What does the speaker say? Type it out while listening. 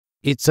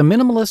It's a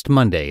Minimalist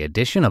Monday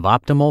edition of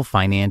Optimal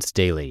Finance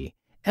Daily,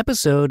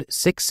 episode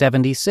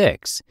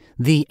 676,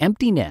 The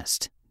Empty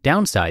Nest,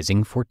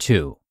 Downsizing for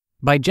Two,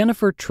 by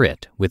Jennifer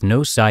Tritt with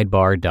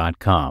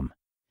NoSidebar.com.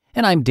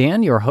 And I'm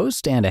Dan, your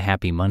host, and a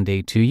happy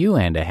Monday to you,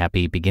 and a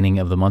happy beginning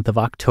of the month of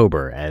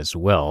October as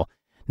well.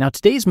 Now,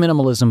 today's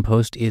minimalism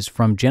post is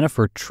from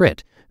Jennifer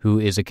Tritt, who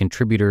is a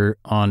contributor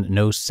on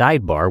No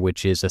Sidebar,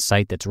 which is a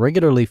site that's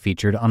regularly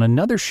featured on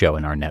another show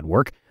in our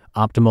network,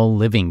 Optimal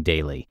Living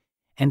Daily.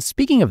 And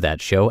speaking of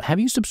that show, have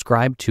you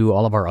subscribed to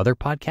all of our other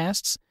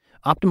podcasts?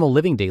 Optimal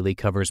Living Daily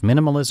covers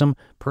minimalism,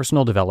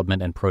 personal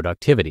development, and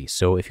productivity.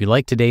 So if you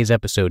like today's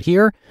episode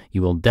here,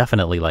 you will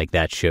definitely like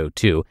that show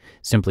too.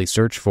 Simply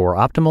search for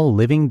Optimal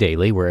Living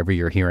Daily wherever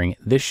you're hearing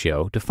this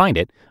show to find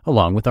it,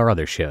 along with our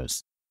other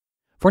shows.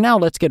 For now,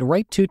 let's get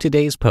right to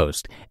today's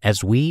post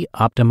as we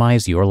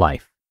optimize your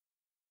life.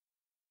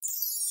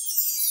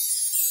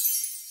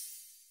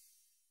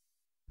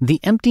 The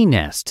Empty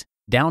Nest,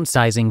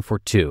 Downsizing for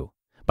Two,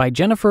 by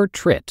Jennifer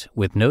Tritt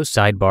with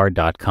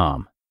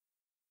NoSidebar.com.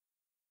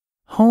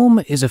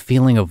 Home is a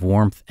feeling of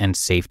warmth and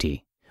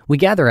safety. We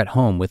gather at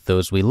home with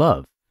those we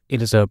love.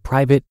 It is a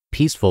private,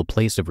 peaceful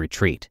place of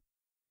retreat.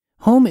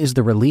 Home is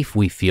the relief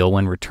we feel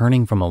when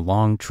returning from a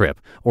long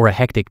trip or a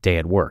hectic day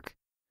at work.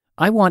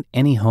 I want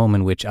any home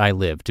in which I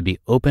live to be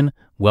open,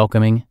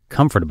 welcoming,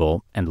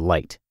 comfortable, and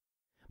light.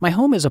 My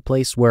home is a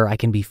place where I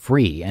can be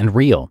free and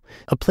real,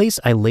 a place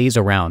I laze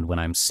around when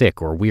I'm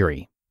sick or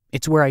weary.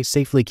 It's where I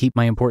safely keep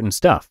my important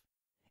stuff.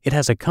 It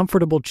has a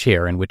comfortable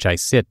chair in which I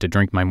sit to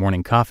drink my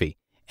morning coffee,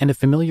 and a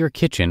familiar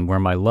kitchen where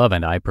my love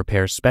and I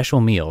prepare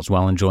special meals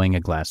while enjoying a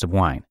glass of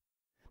wine.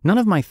 None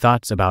of my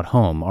thoughts about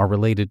home are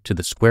related to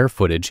the square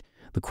footage,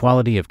 the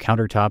quality of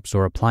countertops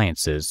or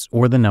appliances,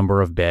 or the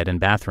number of bed and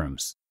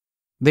bathrooms.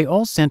 They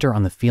all center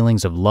on the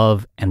feelings of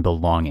love and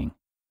belonging.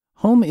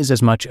 Home is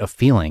as much a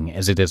feeling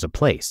as it is a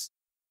place.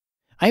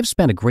 I have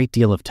spent a great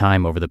deal of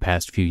time over the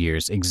past few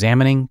years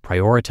examining,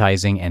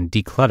 prioritizing, and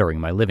decluttering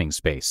my living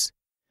space.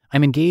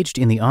 I'm engaged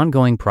in the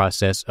ongoing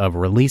process of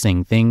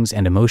releasing things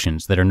and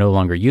emotions that are no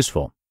longer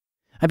useful.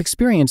 I've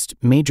experienced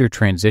major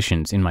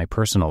transitions in my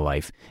personal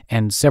life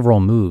and several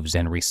moves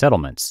and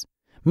resettlements.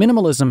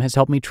 Minimalism has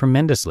helped me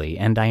tremendously,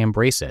 and I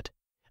embrace it.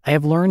 I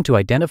have learned to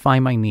identify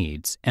my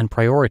needs and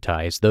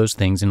prioritize those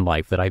things in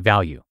life that I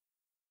value.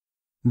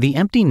 The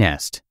Empty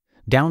Nest,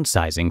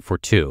 Downsizing for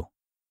Two.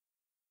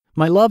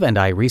 My love and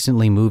I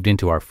recently moved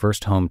into our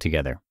first home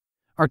together.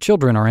 Our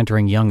children are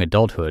entering young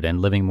adulthood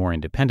and living more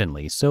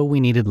independently, so we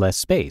needed less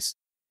space.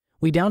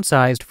 We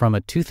downsized from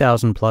a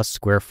 2,000-plus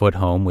square foot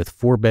home with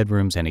 4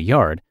 bedrooms and a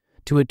yard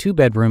to a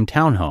 2-bedroom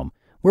townhome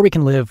where we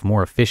can live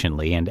more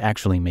efficiently and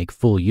actually make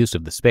full use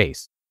of the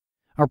space.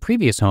 Our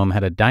previous home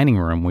had a dining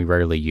room we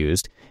rarely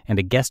used and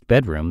a guest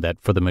bedroom that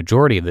for the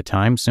majority of the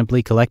time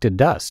simply collected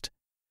dust.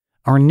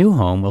 Our new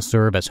home will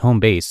serve as home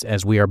base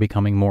as we are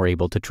becoming more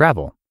able to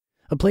travel,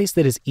 a place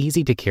that is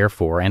easy to care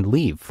for and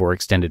leave for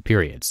extended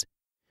periods.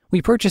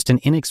 We purchased an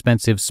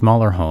inexpensive,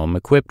 smaller home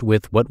equipped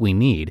with what we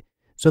need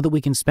so that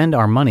we can spend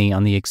our money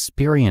on the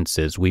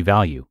experiences we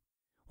value.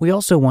 We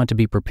also want to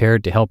be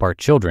prepared to help our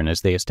children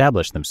as they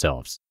establish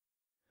themselves.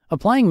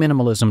 Applying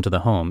minimalism to the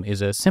home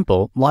is a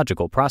simple,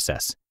 logical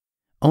process.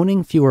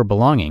 Owning fewer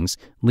belongings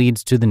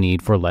leads to the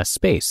need for less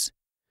space.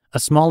 A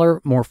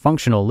smaller, more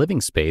functional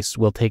living space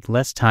will take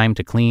less time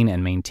to clean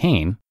and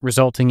maintain,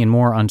 resulting in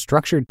more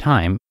unstructured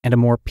time and a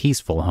more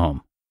peaceful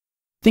home.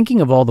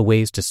 Thinking of all the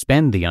ways to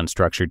spend the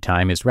unstructured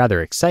time is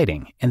rather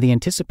exciting, and the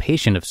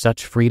anticipation of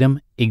such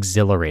freedom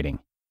exhilarating.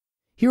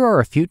 Here are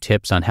a few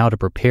tips on how to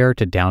prepare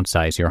to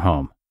downsize your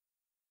home.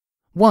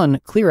 1.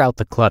 Clear out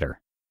the clutter.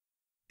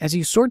 As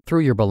you sort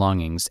through your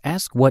belongings,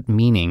 ask what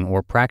meaning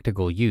or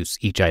practical use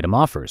each item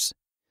offers.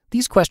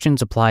 These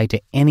questions apply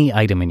to any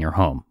item in your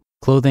home: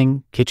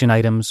 clothing, kitchen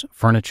items,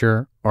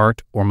 furniture,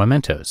 art, or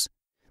mementos.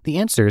 The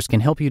answers can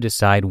help you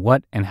decide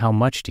what and how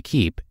much to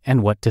keep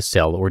and what to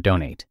sell or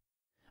donate.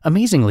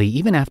 Amazingly,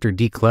 even after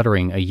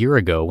decluttering a year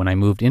ago when I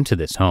moved into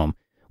this home,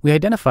 we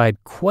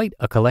identified quite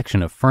a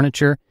collection of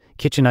furniture,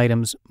 kitchen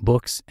items,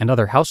 books, and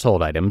other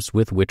household items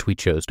with which we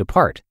chose to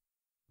part.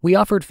 We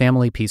offered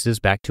family pieces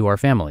back to our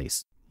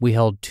families. We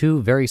held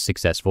 2 very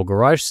successful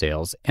garage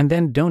sales and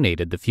then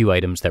donated the few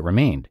items that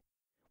remained.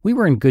 We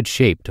were in good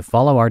shape to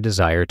follow our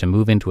desire to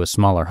move into a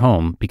smaller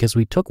home because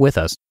we took with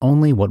us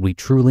only what we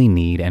truly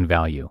need and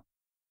value.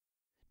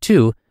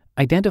 2.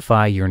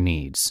 Identify your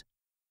needs.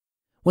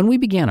 When we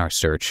began our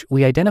search,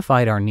 we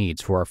identified our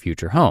needs for our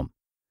future home.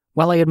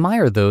 While I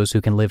admire those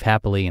who can live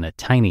happily in a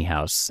tiny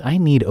house, I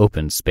need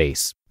open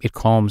space. It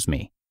calms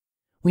me.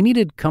 We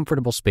needed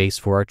comfortable space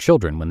for our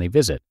children when they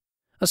visit.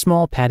 A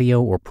small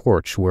patio or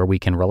porch where we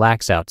can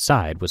relax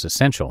outside was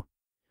essential.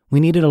 We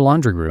needed a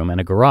laundry room and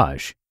a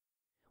garage.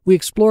 We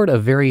explored a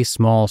very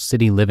small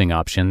city living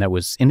option that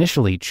was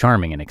initially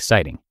charming and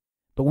exciting,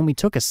 but when we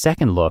took a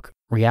second look,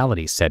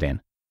 reality set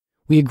in.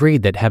 We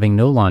agreed that having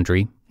no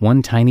laundry,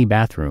 1 tiny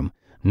bathroom,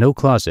 no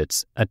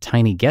closets, a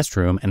tiny guest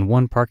room, and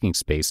 1 parking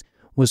space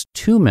was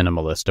too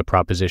minimalist a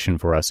proposition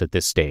for us at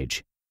this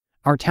stage.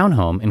 Our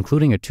townhome,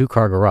 including a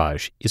 2-car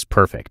garage, is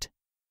perfect.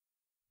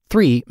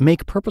 3.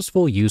 Make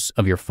purposeful use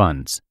of your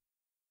funds.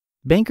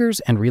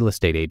 Bankers and real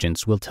estate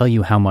agents will tell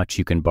you how much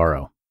you can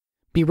borrow.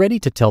 Be ready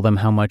to tell them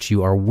how much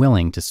you are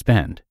willing to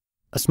spend.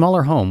 A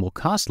smaller home will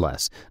cost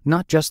less,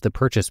 not just the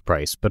purchase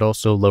price, but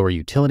also lower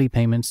utility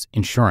payments,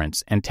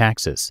 insurance, and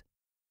taxes.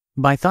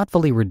 By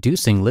thoughtfully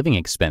reducing living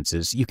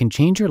expenses, you can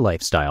change your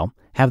lifestyle,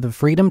 have the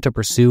freedom to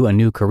pursue a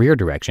new career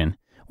direction,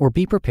 or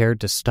be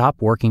prepared to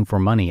stop working for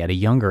money at a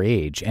younger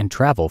age and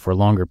travel for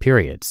longer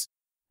periods.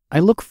 I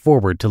look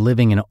forward to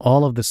living in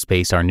all of the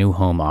space our new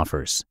home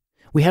offers.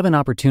 We have an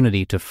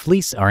opportunity to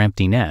fleece our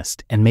empty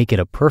nest and make it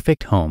a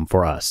perfect home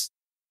for us.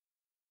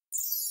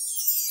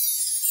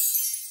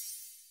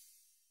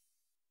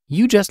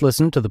 You just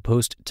listened to the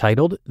post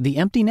titled The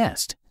Empty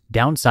Nest,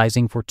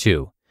 Downsizing for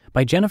Two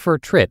by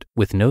Tritt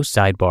with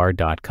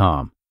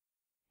NoSidebar.com.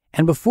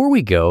 And before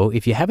we go,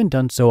 if you haven't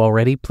done so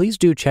already, please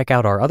do check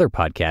out our other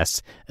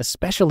podcasts,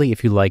 especially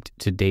if you liked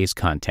today's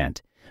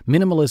content.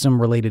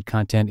 Minimalism-related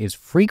content is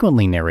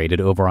frequently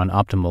narrated over on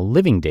Optimal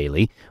Living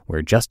Daily,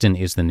 where Justin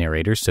is the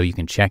narrator, so you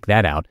can check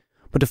that out.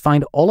 But to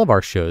find all of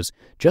our shows,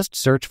 just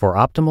search for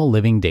Optimal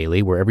Living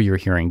Daily wherever you're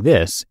hearing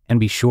this, and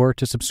be sure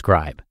to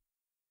subscribe.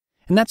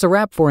 And that's a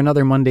wrap for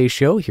another Monday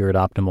show here at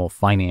Optimal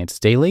Finance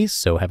Daily,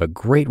 so have a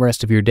great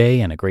rest of your day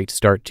and a great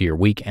start to your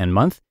week and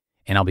month,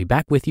 and I'll be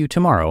back with you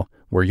tomorrow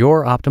where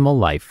your optimal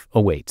life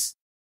awaits.